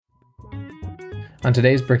On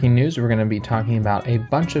today's breaking news, we're going to be talking about a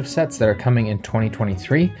bunch of sets that are coming in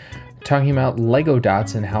 2023, talking about Lego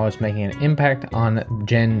Dots and how it's making an impact on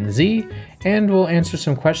Gen Z, and we'll answer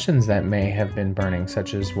some questions that may have been burning,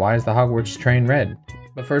 such as why is the Hogwarts train red?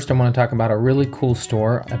 But first, I want to talk about a really cool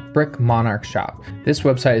store, a Brick Monarch shop. This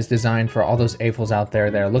website is designed for all those AFOLs out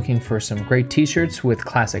there that are looking for some great t-shirts with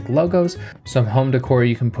classic logos, some home decor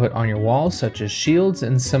you can put on your walls, such as shields,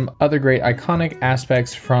 and some other great iconic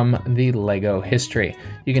aspects from the Lego history.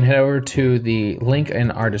 You can head over to the link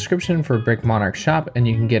in our description for Brick Monarch shop, and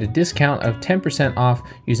you can get a discount of 10% off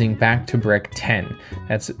using Back to Brick 10.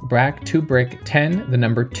 That's Back to Brick 10, the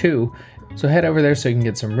number 2. So head over there so you can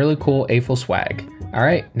get some really cool AFOL swag. All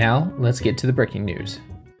right, now let's get to the breaking news.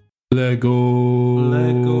 Lego.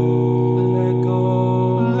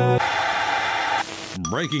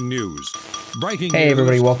 Breaking news. Hey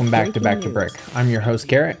everybody, welcome back to Brick. I'm your host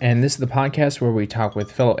Garrett, and this is the podcast where we talk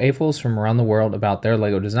with fellow AFOLs from around the world about their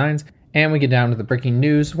Lego designs, and we get down to the breaking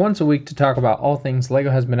news once a week to talk about all things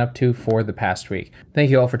Lego has been up to for the past week. Thank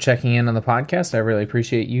you all for checking in on the podcast. I really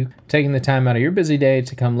appreciate you taking the time out of your busy day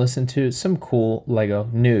to come listen to some cool Lego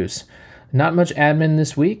news. Not much admin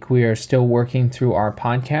this week. We are still working through our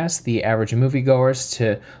podcast, The Average Moviegoers,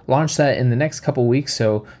 to launch that in the next couple weeks,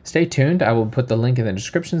 so stay tuned. I will put the link in the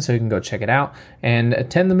description so you can go check it out and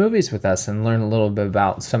attend the movies with us and learn a little bit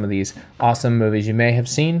about some of these awesome movies you may have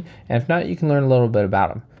seen, and if not, you can learn a little bit about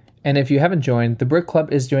them. And if you haven't joined, the Brick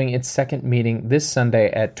Club is doing its second meeting this Sunday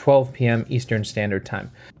at 12 p.m. Eastern Standard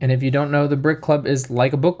Time. And if you don't know, the Brick Club is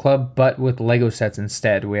like a book club, but with Lego sets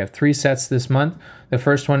instead. We have 3 sets this month. The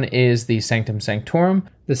first one is the Sanctum Sanctorum.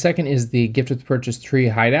 The second is the Gift with Purchase 3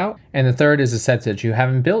 Hideout. And the third is a set that you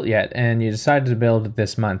haven't built yet and you decided to build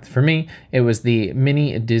this month. For me, it was the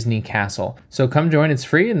Mini Disney Castle. So come join, it's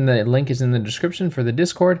free, and the link is in the description for the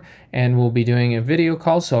Discord. And we'll be doing a video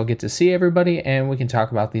call so I'll get to see everybody and we can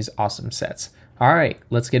talk about these awesome sets. All right,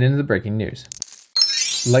 let's get into the breaking news.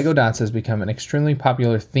 Lego Dots has become an extremely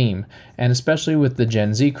popular theme, and especially with the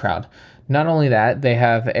Gen Z crowd. Not only that, they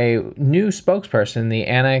have a new spokesperson, the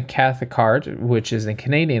Anna Cathcart, which is a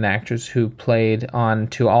Canadian actress who played on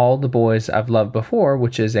To All the Boys I've Loved Before,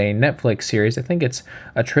 which is a Netflix series. I think it's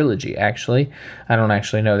a trilogy, actually. I don't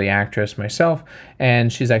actually know the actress myself,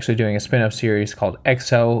 and she's actually doing a spin-off series called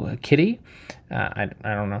Exo Kitty. I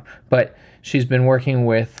don't know, but she's been working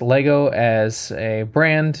with Lego as a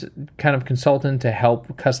brand kind of consultant to help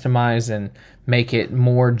customize and make it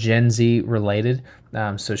more Gen Z related.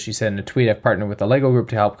 So she said in a tweet, I've partnered with the Lego Group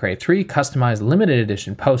to help create 3 customized limited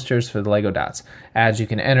edition posters for the Lego Dots. Ads you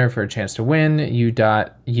can enter for a chance to win.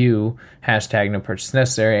 U.U hashtag no purchase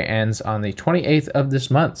necessary ends on the 28th of this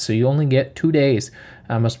month. So you only get 2 days.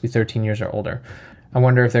 Must be 13 years or older. I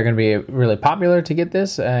wonder if they're going to be really popular to get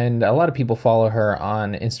this, and a lot of people follow her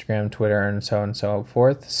on Instagram, Twitter, and so on and so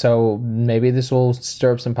forth. So maybe this will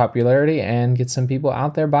stir up some popularity and get some people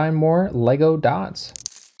out there buying more Lego Dots.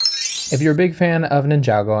 If you're a big fan of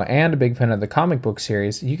Ninjago and a big fan of the comic book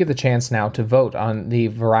series, you get the chance now to vote on the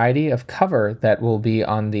variety of cover that will be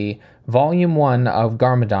on the Volume 1 of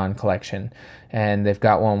Garmadon collection. And they've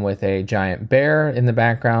got one with a giant bear in the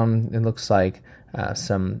background. It looks like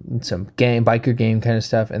some biker game kind of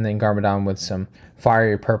stuff, and then Garmadon with some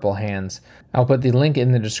fiery purple hands. I'll put the link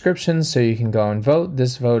in the description so you can go and vote.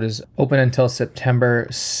 This vote is open until September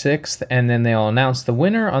 6th, and then they'll announce the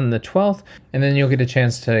winner on the 12th, and then you'll get a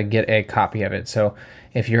chance to get a copy of it. So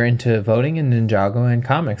if you're into voting in Ninjago and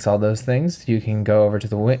comics, all those things, you can go over to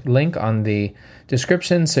the link on the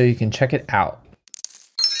description so you can check it out.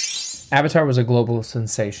 Avatar was a global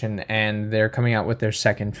sensation, and they're coming out with their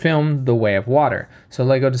second film, The Way of Water. So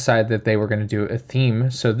Lego decided that they were going to do a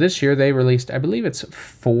theme. So this year they released, I believe it's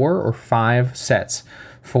 4 or 5 sets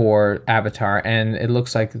for Avatar, and it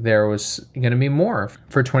looks like there was going to be more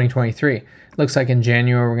for 2023. Looks like in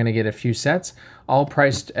January we're going to get a few sets, all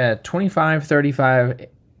priced at $25, $35,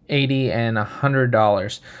 $80, and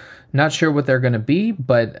 $100. Not sure what they're going to be,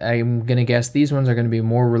 but I'm going to guess these ones are going to be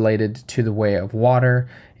more related to The Way of Water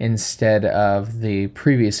instead of the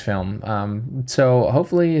previous film. So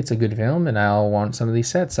hopefully it's a good film and I'll want some of these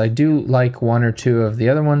sets. I do like 1 or 2 of the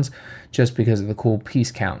other ones just because of the cool piece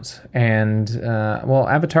counts. And,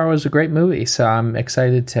 Avatar was a great movie, so I'm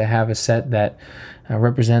excited to have a set that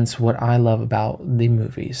represents what I love about the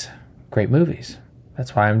movies. Great movies.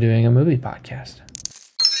 That's why I'm doing a movie podcast.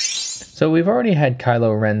 So we've already had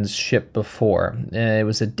Kylo Ren's ship before. It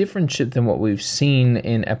was a different ship than what we've seen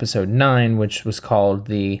in Episode 9, which was called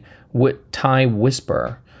the TIE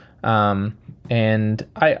Whisperer. And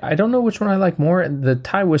I don't know which one I like more. The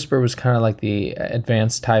TIE Whisperer was kind of like the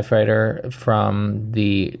advanced TIE fighter from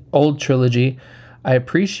the old trilogy. I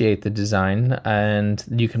appreciate the design, and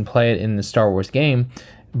you can play it in the Star Wars game.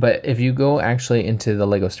 But if you go actually into the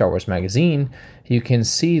Lego Star Wars magazine, you can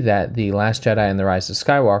see that The Last Jedi and The Rise of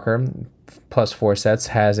Skywalker, plus 4 sets,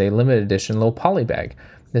 has a limited edition little poly bag.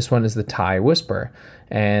 This one is the TIE Whisper,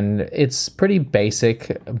 and it's pretty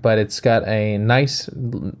basic, but it's got a nice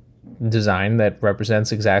design that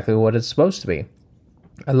represents exactly what it's supposed to be.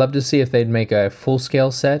 I'd love to see if they'd make a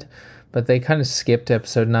full-scale set, but they kind of skipped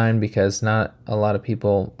episode 9 because not a lot of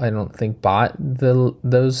people, I don't think, bought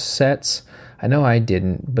those sets. I know I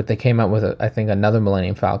didn't, but they came out with, I think, another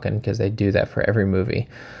Millennium Falcon because they do that for every movie.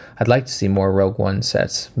 I'd like to see more Rogue One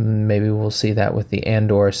sets. Maybe we'll see that with the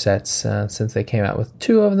Andor sets since they came out with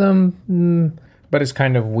 2 of them. But it's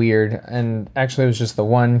kind of weird. And actually, it was just the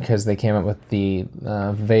one because they came out with the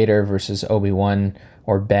Vader versus Obi-Wan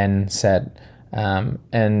or Ben set.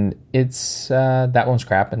 And it's that one's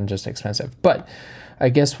crap and just expensive. But I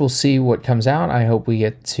guess we'll see what comes out. I hope we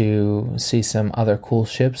get to see some other cool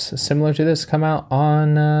ships similar to this come out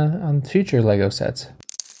on future Lego sets.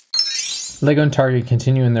 Lego and Target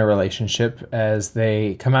continue in their relationship as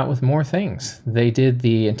they come out with more things. They did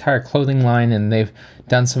the entire clothing line, and they've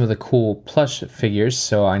done some of the cool plush figures.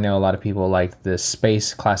 So I know a lot of people like the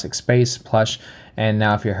classic space plush. And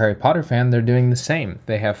now if you're a Harry Potter fan, they're doing the same.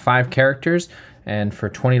 They have 5 characters, and for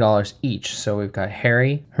 $20 each. So we've got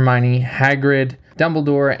Harry, Hermione, Hagrid,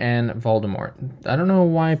 Dumbledore, and Voldemort. I don't know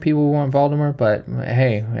why people want Voldemort, but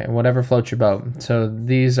hey, whatever floats your boat. So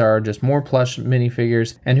these are just more plush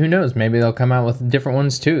minifigures, and who knows, maybe they'll come out with different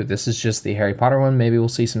ones too. This is just the Harry Potter one. Maybe we'll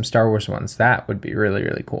see some Star Wars ones. That would be really,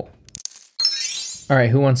 really cool. All right,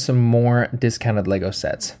 who wants some more discounted Lego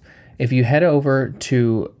sets? If you head over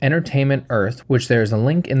to Entertainment Earth, which there's a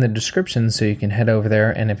link in the description so you can head over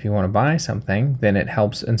there, and if you want to buy something, then it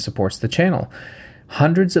helps and supports the channel.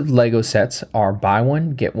 Hundreds of Lego sets are buy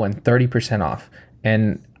one, get one 30% off.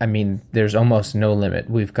 And I mean, there's almost no limit.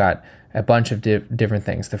 We've got a bunch of different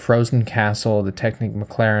things. The Frozen Castle, the Technic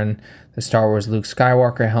McLaren, the Star Wars Luke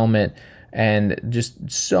Skywalker helmet, and just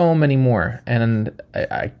so many more. And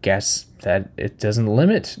I guess that it doesn't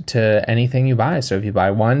limit to anything you buy. So if you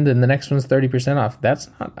buy one, then the next one's 30% off. That's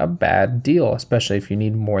not a bad deal, especially if you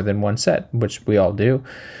need more than one set, which we all do.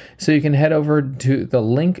 So you can head over to the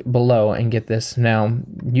link below and get this. Now,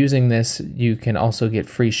 using this, you can also get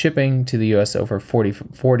free shipping to the US over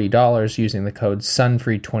 $40 using the code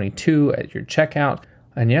SUNFREE22 at your checkout.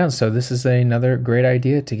 And yeah, so this is another great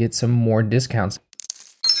idea to get some more discounts.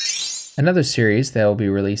 Another series that will be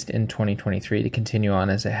released in 2023 to continue on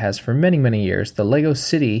as it has for many, many years, the Lego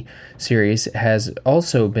City series has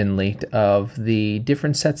also been leaked of the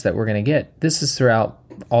different sets that we're going to get. This is throughout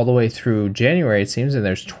all the way through January, it seems, and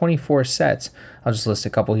there's 24 sets. I'll just list a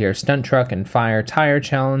couple here. Stunt Truck and Fire Tire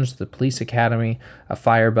Challenge, the Police Academy, a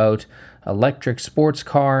Fireboat, Electric Sports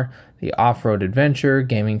Car, the Off-Road Adventure,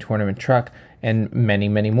 Gaming Tournament Truck, and many,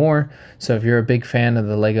 many more. So if you're a big fan of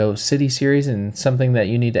the Lego City series and something that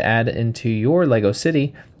you need to add into your Lego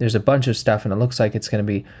City, there's a bunch of stuff, and it looks like it's going to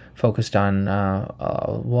be focused on a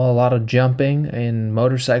lot of jumping and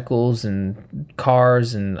motorcycles and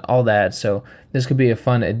cars and all that. So this could be a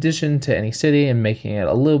fun addition to any city and making it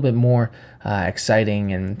a little bit more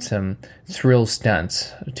exciting and some thrill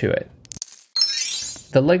stunts to it.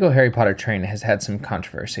 The Lego Harry Potter train has had some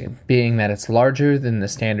controversy, being that it's larger than the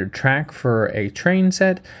standard track for a train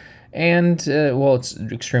set, and, it's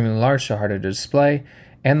extremely large, so hard to display,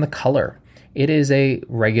 and the color. It is a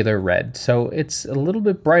regular red, so it's a little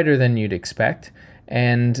bit brighter than you'd expect,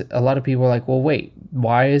 and a lot of people are like, well, wait,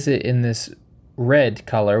 why is it in this red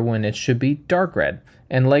color when it should be dark red?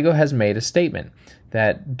 And Lego has made a statement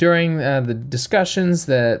that during the discussions,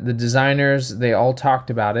 the designers, they all talked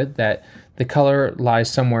about it, that the color lies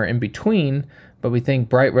somewhere in between, but we think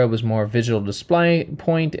bright red was more visual display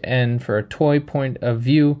point, and for a toy point of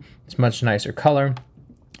view, it's much nicer color.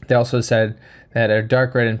 They also said that a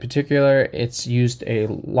dark red in particular, it's used a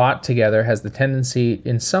lot together, has the tendency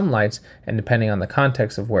in some lights, and depending on the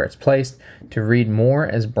context of where it's placed, to read more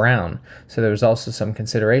as brown. So there was also some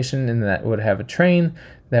consideration in that would have a train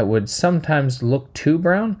that would sometimes look too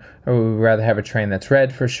brown, or we would rather have a train that's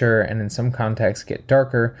red for sure, and in some contexts get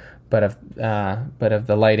darker, but of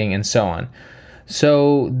the lighting and so on.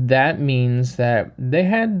 So that means that they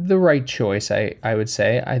had the right choice, I would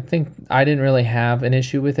say. I think I didn't really have an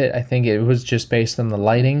issue with it. I think it was just based on the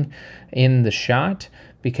lighting in the shot,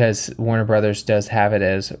 because Warner Brothers does have it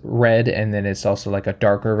as red, and then it's also like a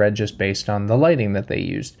darker red just based on the lighting that they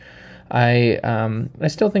used. I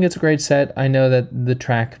still think it's a great set. I know that the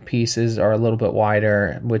track pieces are a little bit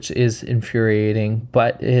wider, which is infuriating,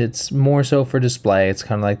 but it's more so for display. It's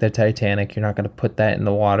kind of like the Titanic. You're not going to put that in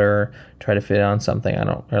the water or try to fit it on something. I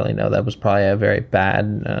don't really know. That was probably a very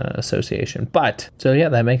bad association. But, so yeah,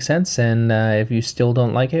 that makes sense. And if you still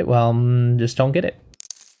don't like it, well, just don't get it.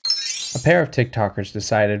 A pair of TikTokers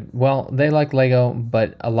decided, well, they like Lego,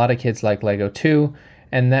 but a lot of kids like Lego too.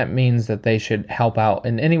 And that means that they should help out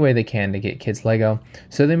in any way they can to get kids Lego.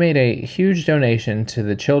 So they made a huge donation to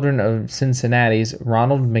the children of Cincinnati's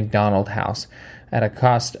Ronald McDonald House. At a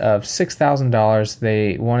cost of $6,000,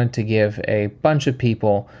 they wanted to give a bunch of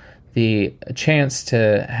people the chance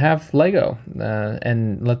to have Lego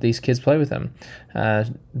and let these kids play with them.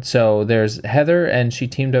 So there's Heather, and she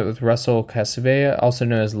teamed up with Russell Casavea, also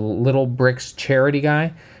known as Little Bricks Charity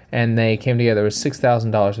Guy. And they came together with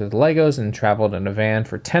 $6,000 worth of Legos and traveled in a van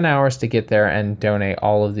for 10 hours to get there and donate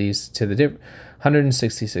all of these to the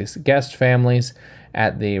 166 guest families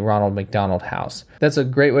at the Ronald McDonald House. That's a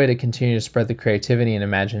great way to continue to spread the creativity and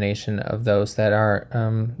imagination of those that are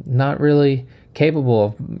not really capable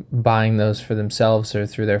of buying those for themselves or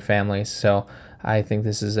through their families. So I think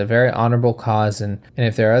this is a very honorable cause, and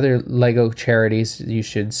if there are other Lego charities, you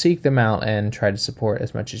should seek them out and try to support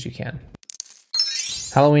as much as you can.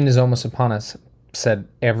 Halloween is almost upon us, said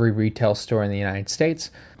every retail store in the United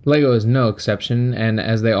States. Lego is no exception, and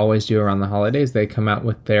as they always do around the holidays, they come out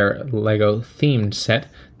with their Lego-themed set.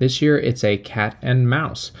 This year, it's a cat and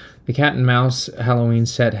mouse. The cat and mouse Halloween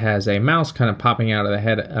set has a mouse kind of popping out of the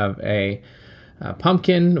head of a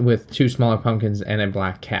pumpkin with two smaller pumpkins and a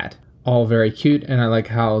black cat. All very cute, and I like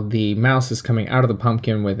how the mouse is coming out of the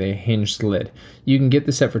pumpkin with a hinged lid. You can get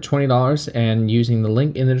the set for $20, and using the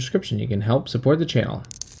link in the description, you can help support the channel.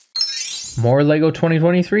 More LEGO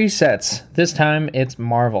 2023 sets. This time it's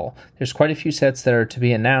Marvel. There's quite a few sets that are to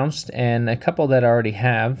be announced and a couple that already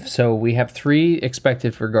have. So we have 3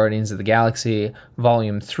 expected for Guardians of the Galaxy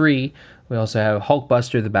Volume 3. We also have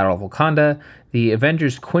Hulkbuster, the Battle of Wakanda. The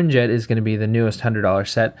Avengers Quinjet is going to be the newest $100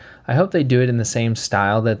 set. I hope they do it in the same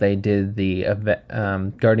style that they did the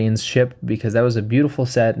Guardians ship, because that was a beautiful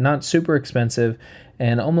set, not super expensive,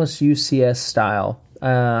 and almost UCS style.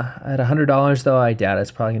 At $100 though, I doubt it's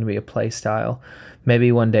probably going to be a play style.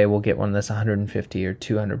 Maybe one day we'll get one that's $150 or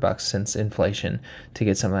 $200 since inflation to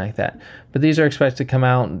get something like that. But these are expected to come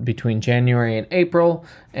out between January and April,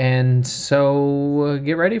 and so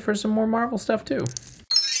get ready for some more Marvel stuff too.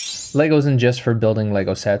 LEGO isn't just for building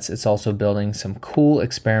LEGO sets, it's also building some cool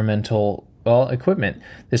experimental equipment.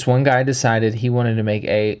 This one guy decided he wanted to make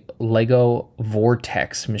a LEGO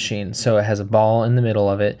vortex machine. So it has a ball in the middle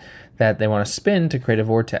of it that they want to spin to create a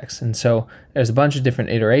vortex. And so there's a bunch of different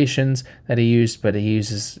iterations that he used, but he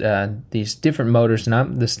uses these different motors,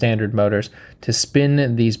 not the standard motors, to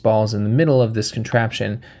spin these balls in the middle of this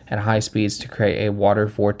contraption at high speeds to create a water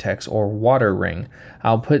vortex or water ring.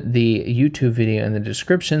 I'll put the YouTube video in the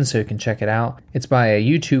description so you can check it out. It's by a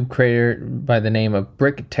YouTube creator by the name of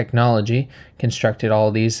Brick Technology, constructed all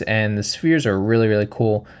of these, and the spheres are really, really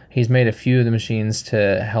cool. He's made a few of the machines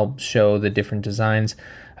to help show the different designs.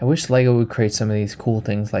 I wish LEGO would create some of these cool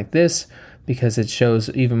things like this, because it shows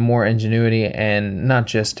even more ingenuity and not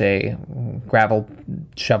just a gravel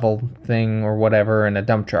shovel thing or whatever in a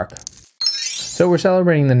dump truck. So we're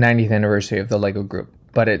celebrating the 90th anniversary of the LEGO Group,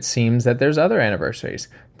 but it seems that there's other anniversaries.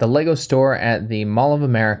 The LEGO store at the Mall of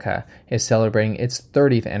America is celebrating its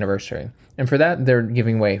 30th anniversary. And for that, they're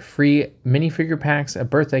giving away free minifigure packs, a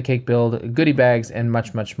birthday cake build, goodie bags, and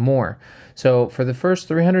much, much more. So for the first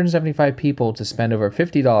 375 people to spend over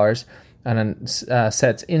 $50 on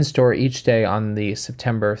sets in-store each day on the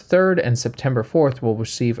September 3rd and September 4th will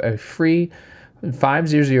receive a free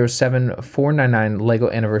 5007499 LEGO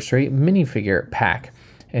Anniversary minifigure pack.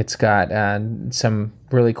 It's got some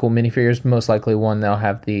really cool minifigures, most likely one that'll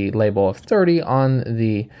have the label of 30 on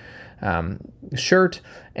the shirt,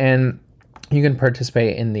 and you can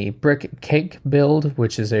participate in the brick cake build,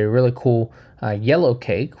 which is a really cool yellow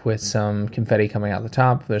cake with some confetti coming out the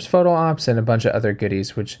top. There's photo ops and a bunch of other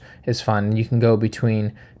goodies, which is fun. You can go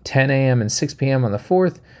between 10 a.m. and 6 p.m. on the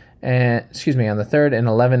 4th, on the 3rd, and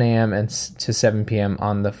 11 a.m. and to 7 p.m.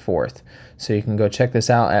 on the 4th. So you can go check this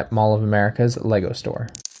out at Mall of America's LEGO store.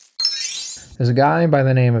 There's a guy by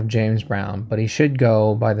the name of James Brown, but he should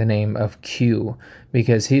go by the name of Q,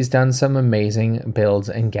 because he's done some amazing builds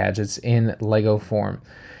and gadgets in LEGO form.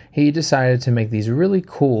 He decided to make these really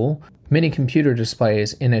cool mini computer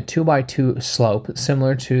displays in a 2x2 slope,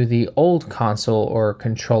 similar to the old console or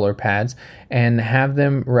controller pads, and have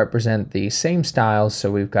them represent the same styles.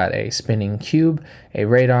 So we've got a spinning cube, a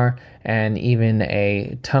radar, and even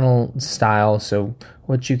a tunnel style, so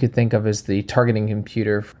what you could think of as the targeting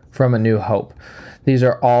computer from A New Hope. These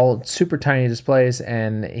are all super tiny displays,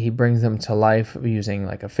 and he brings them to life using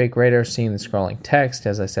like a fake radar, seeing the scrolling text.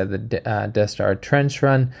 As I said, the Death Star trench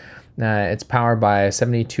run. It's powered by a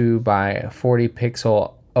 72 by 40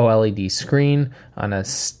 pixel OLED screen on a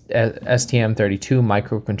STM32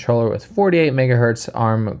 microcontroller with 48 megahertz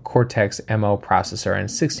ARM Cortex-M0 processor and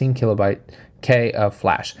 16 kilobyte K of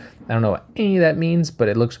flash. I don't know what any of that means, but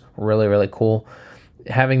it looks really, really cool.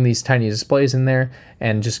 Having these tiny displays in there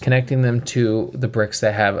and just connecting them to the bricks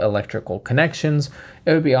that have electrical connections.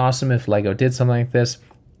 It would be awesome if LEGO did something like this,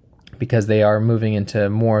 because they are moving into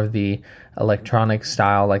more of the electronic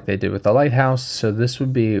style like they did with the lighthouse. So this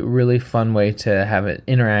would be a really fun way to have an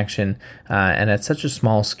interaction, and at such a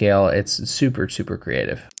small scale, it's super, super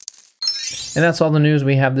creative. And that's all the news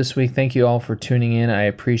we have this week. Thank you all for tuning in. I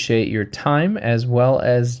appreciate your time, as well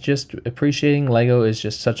as just appreciating LEGO is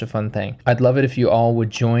just such a fun thing. I'd love it if you all would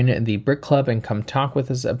join the Brick Club and come talk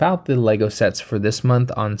with us about the LEGO sets for this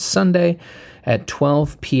month on Sunday at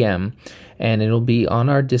 12 p.m. And it'll be on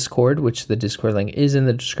our Discord, which the Discord link is in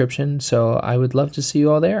the description. So I would love to see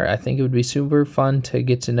you all there. I think it would be super fun to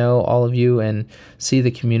get to know all of you and see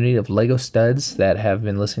the community of LEGO studs that have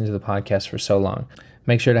been listening to the podcast for so long.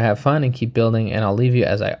 Make sure to have fun and keep building, and I'll leave you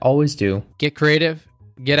as I always do. Get creative,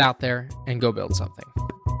 get out there, and go build something.